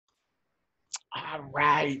All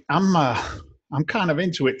right. I'm kind of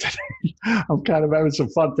into it today. I'm kind of having some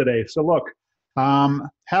fun today. So look,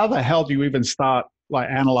 how the hell do you even start like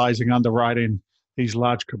analyzing, underwriting these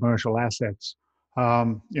large commercial assets?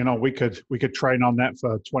 We could train on that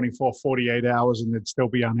for 24, 48 hours and it'd still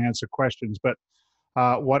be unanswered questions. But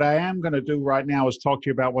what I am going to do right now is talk to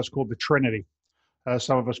you about what's called the Trinity.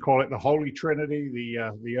 Some of us call it the Holy Trinity,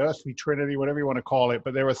 the Earthly Trinity, whatever you want to call it.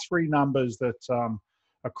 But there are three numbers that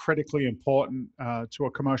are critically important to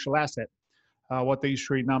a commercial asset. What these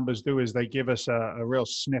three numbers do is they give us a real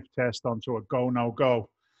sniff test onto a go, no go.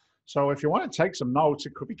 So if you want to take some notes,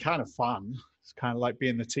 it could be kind of fun. It's kind of like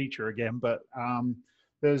being the teacher again. But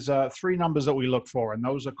there's three numbers that we look for, and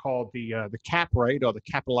those are called the cap rate or the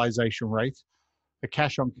capitalization rate, the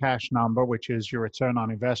cash on cash number, which is your return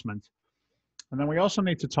on investment. And then we also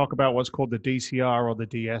need to talk about what's called the DCR or the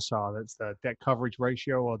DSR. That's the debt coverage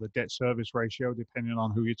ratio or the debt service ratio, depending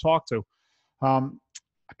on who you talk to.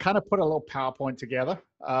 I kind of put a little PowerPoint together.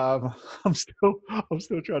 I'm still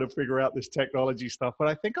trying to figure out this technology stuff, but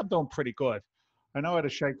I think I'm doing pretty good. I know how to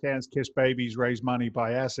shake hands, kiss babies, raise money,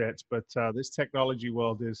 buy assets, but this technology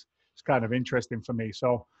world is kind of interesting for me.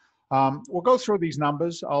 So we'll go through these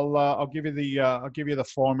numbers. I'll give you the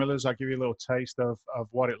formulas. I'll give you a little taste of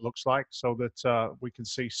what it looks like, so that we can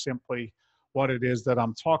see simply what it is that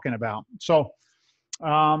I'm talking about. So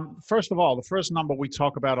first of all, the first number we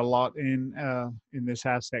talk about a lot in this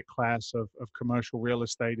asset class of commercial real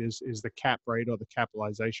estate is the cap rate or the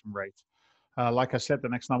capitalization rate. Like I said, the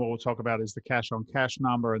next number we'll talk about is the cash on cash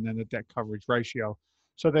number, and then the debt coverage ratio.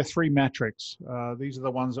 So they're three metrics. These are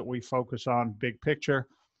the ones that we focus on big picture.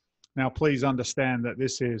 Now, please understand that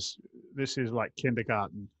this is like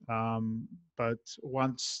kindergarten. But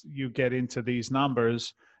once you get into these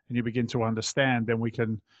numbers and you begin to understand, then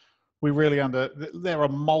there are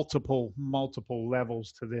multiple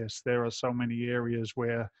levels to this. There are so many areas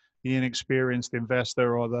where the inexperienced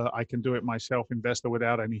investor or the I can do it myself investor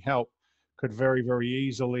without any help could very, very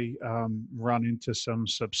easily run into some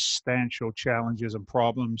substantial challenges and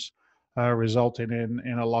problems, resulting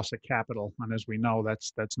in a loss of capital. And as we know,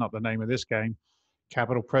 that's not the name of this game.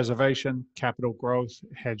 Capital preservation, capital growth,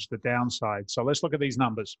 hedge the downside. So let's look at these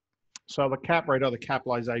numbers. So the cap rate or the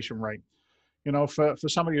capitalization rate. You know, for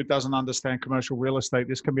somebody who doesn't understand commercial real estate,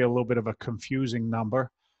 this can be a little bit of a confusing number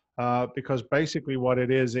because basically what it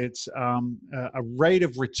is, it's a rate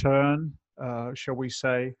of return, shall we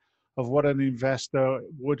say, of what an investor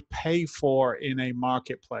would pay for in a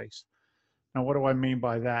marketplace. Now, what do I mean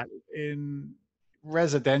by that? In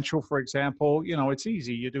residential, for example, you know, it's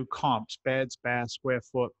easy. You do comps, beds, baths, square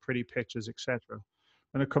foot, pretty pictures, etc.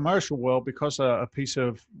 In the commercial world, because a piece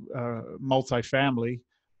of multifamily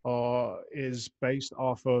is based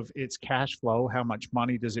off of its cash flow, how much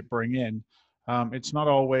money does it bring in, it's not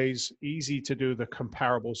always easy to do the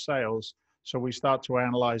comparable sales. So we start to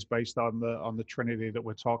analyze based on the Trinity that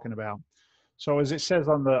we're talking about. So as it says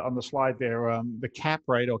on the slide there, the cap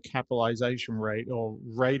rate or capitalization rate or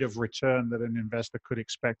rate of return that an investor could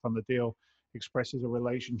expect on the deal expresses a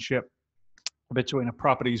relationship between a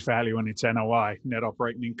property's value and its NOI, net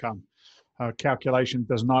operating income. Calculation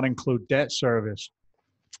does not include debt service.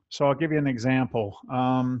 So I'll give you an example.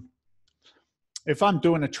 If I'm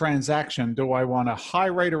doing a transaction, do I want a high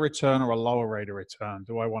rate of return or a lower rate of return?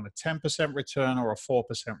 Do I want a 10% return or a 4%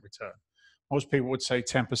 return? Most people would say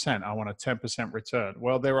 10%. I want a 10% return.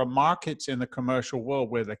 Well, there are markets in the commercial world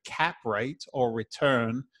where the cap rate or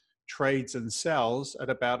return trades and sells at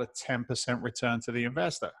about a 10% return to the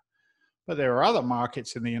investor. But there are other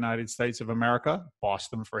markets in the United States of America,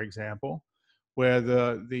 Boston, for example, where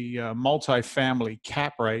the multifamily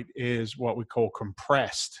cap rate is what we call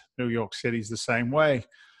compressed. New York City's the same way.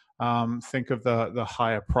 Think of the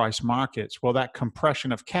higher price markets. Well, that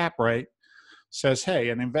compression of cap rate says,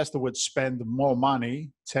 hey, an investor would spend more money,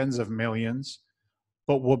 tens of millions,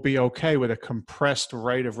 but would be okay with a compressed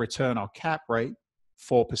rate of return or cap rate,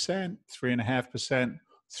 4%, 3.5%,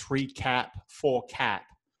 3 cap, 4 cap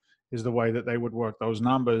is the way that they would work those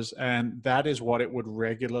numbers. And that is what it would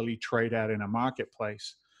regularly trade at in a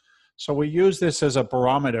marketplace. So we use this as a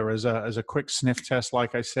barometer, as a quick sniff test,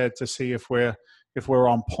 like I said, to see if we're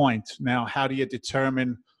on point. Now, how do you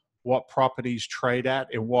determine what properties trade at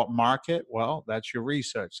in what market? Well, that's your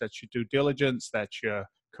research, that's your due diligence, that's your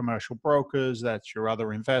commercial brokers, that's your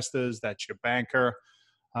other investors, that's your banker,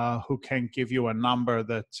 who can give you a number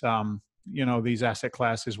that these asset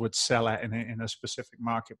classes would sell at in a specific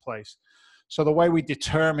marketplace. So the way we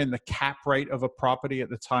determine the cap rate of a property at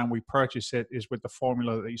the time we purchase it is with the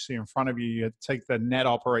formula that you see in front of you. You take the net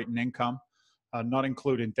operating income, not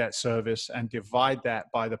including debt service, and divide that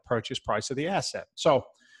by the purchase price of the asset. So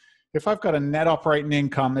if I've got a net operating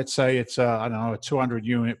income, let's say it's a, I don't know, a 200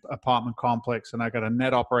 unit apartment complex, and I got a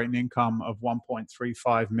net operating income of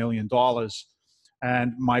 $1.35 million,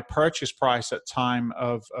 and my purchase price at time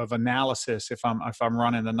of analysis, if I'm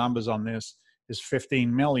running the numbers on this, is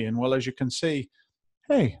 15 million. Well, as you can see,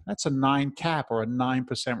 hey, that's a 9 cap or a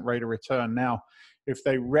 9% rate of return. Now, if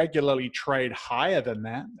they regularly trade higher than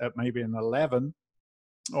that, at maybe an 11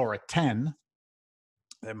 or a 10,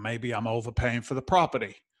 then maybe I'm overpaying for the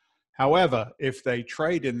property. However, if they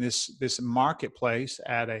trade in this marketplace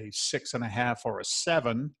at a 6.5 or a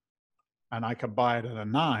 7, and I can buy it at a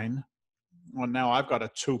 9, well, now I've got a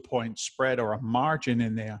 2-point spread or a margin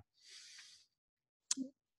in there.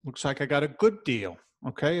 Looks like I got a good deal.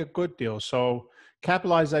 Okay, a good deal. So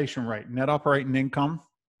capitalization rate, net operating income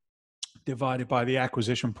divided by the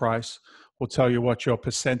acquisition price will tell you what your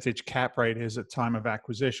percentage cap rate is at time of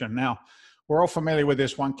acquisition. Now, we're all familiar with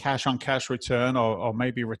this one, cash on cash return, or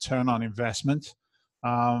maybe return on investment.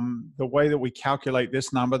 The way that we calculate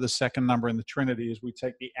this number, the second number in the Trinity, is we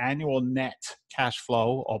take the annual net cash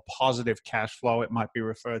flow, or positive cash flow, it might be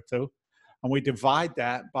referred to, and we divide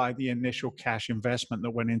that by the initial cash investment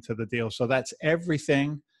that went into the deal. So that's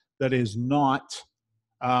everything that is not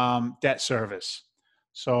debt service.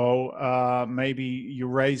 So maybe you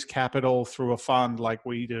raise capital through a fund like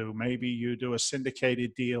we do. Maybe you do a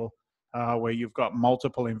syndicated deal where you've got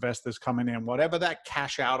multiple investors coming in. Whatever that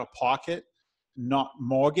cash out of pocket, not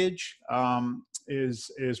mortgage,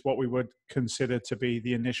 is what we would consider to be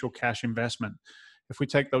the initial cash investment. If we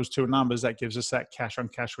take those two numbers, that gives us that cash on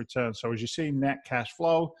cash return. So as you see, net cash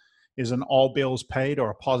flow is an all bills paid or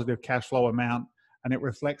a positive cash flow amount, and it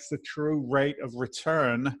reflects the true rate of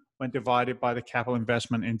return when divided by the capital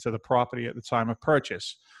investment into the property at the time of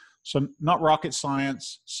purchase. So not rocket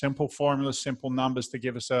science, simple formulas, simple numbers to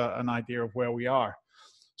give us an idea of where we are.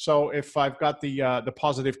 So if I've got the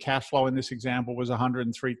positive cash flow in this example was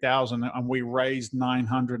 103,000, and we raised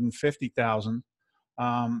 950,000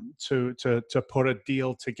 to put a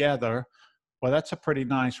deal together, well, that's a pretty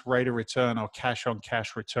nice rate of return or cash on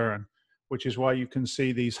cash return, which is why you can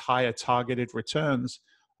see these higher targeted returns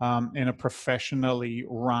in a professionally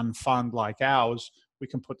run fund like ours. We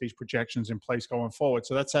can put these projections in place going forward.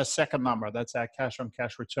 So that's our second number. That's our cash on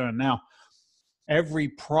cash return. Now, every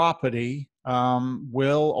property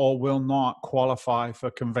will or will not qualify for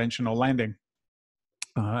conventional lending.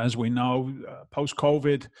 As we know,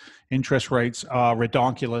 post-COVID, interest rates are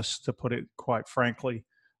redonkulous, to put it quite frankly.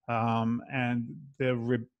 And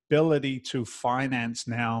the ability to finance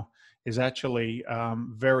now is actually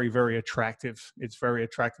very, very attractive. It's very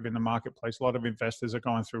attractive in the marketplace. A lot of investors are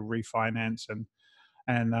going through refinance and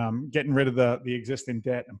getting rid of the existing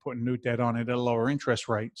debt and putting new debt on it at a lower interest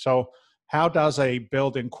rate. So how does a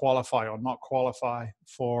building qualify or not qualify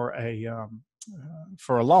for a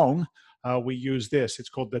loan? We use this. It's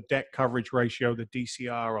called the debt coverage ratio, the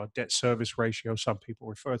DSCR, or debt service ratio, some people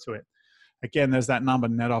refer to it. Again, there's that number,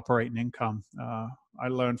 net operating income. I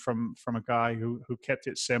learned from a guy who kept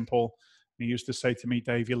it simple. He used to say to me,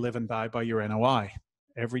 Dave, you live and die by your NOI.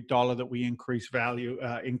 Every dollar that we increase value,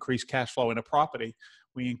 increase cash flow in a property,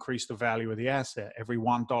 we increase the value of the asset. Every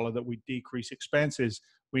 $1 that we decrease expenses,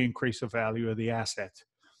 we increase the value of the asset.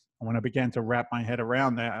 And when I began to wrap my head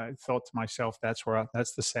around that, I thought to myself, that's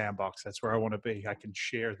the sandbox. That's where I want to be. I can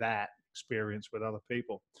share that experience with other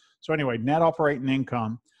people. So anyway, net operating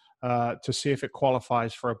income, to see if it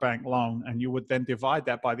qualifies for a bank loan, and you would then divide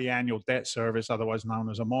that by the annual debt service, otherwise known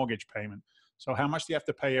as a mortgage payment. So how much do you have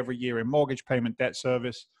to pay every year in mortgage payment, debt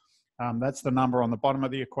service? That's the number on the bottom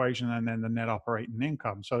of the equation, and then the net operating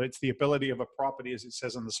income. So it's the ability of a property, as it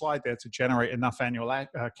says on the slide there, to generate enough annual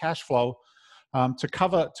cash flow to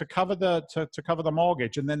cover the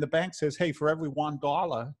mortgage. And then the bank says, hey, for every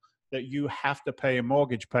 $1 that you have to pay a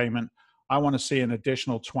mortgage payment, I want to see an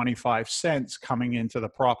additional 25 cents coming into the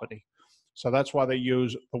property. So that's why they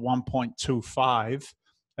use the 1.25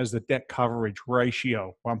 as the debt coverage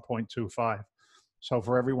ratio, 1.25. So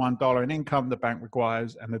for every $1 in income, the bank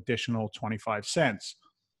requires an additional 25 cents.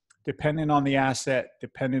 Depending on the asset,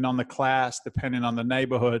 depending on the class, depending on the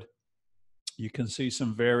neighborhood, you can see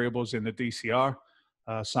some variables in the DSCR.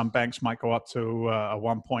 Some banks might go up to a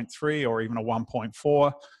 1.3 or even a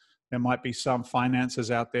 1.4. There might be some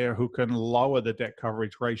financiers out there who can lower the debt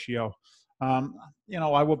coverage ratio.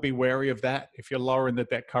 I would be wary of that. If you're lowering the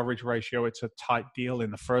debt coverage ratio, it's a tight deal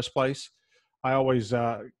in the first place. I always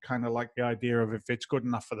kind of like the idea of, if it's good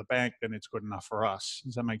enough for the bank, then it's good enough for us.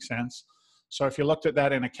 Does that make sense? So if you looked at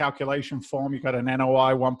that in a calculation form, you got an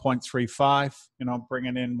NOI 1.35,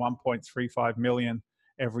 bringing in 1.35 million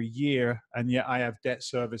every year, and yet I have debt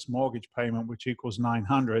service mortgage payment, which equals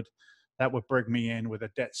 900. that would bring me in with a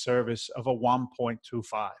debt service of a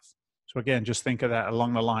 1.25. So again, just think of that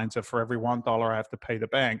along the lines of for every $1 I have to pay the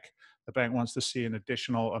bank wants to see an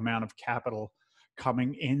additional amount of capital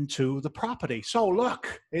coming into the property. So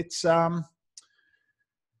look, it's a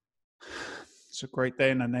great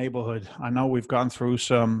day in the neighborhood. I know we've gone through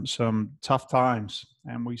some tough times,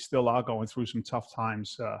 and we still are going through some tough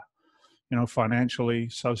times, you know, financially,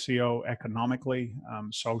 socio-economically,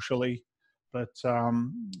 socially. But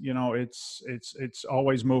you know, it's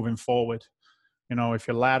always moving forward. You know, if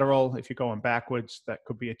you're lateral, if you're going backwards, that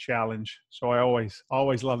could be a challenge. So I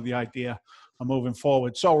always love the idea of moving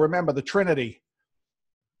forward. So remember the Trinity: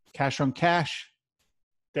 cash on cash,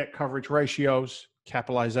 debt coverage ratios,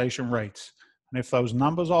 capitalization rates. And if those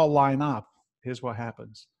numbers all line up, here's what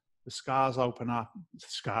happens. The skies open up,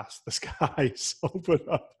 the skies open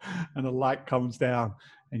up, and the light comes down,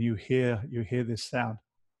 and you hear this sound.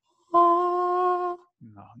 Ah.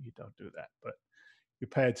 No, you don't do that, but you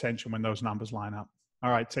pay attention when those numbers line up. All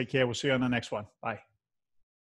right, take care. We'll see you on the next one. Bye.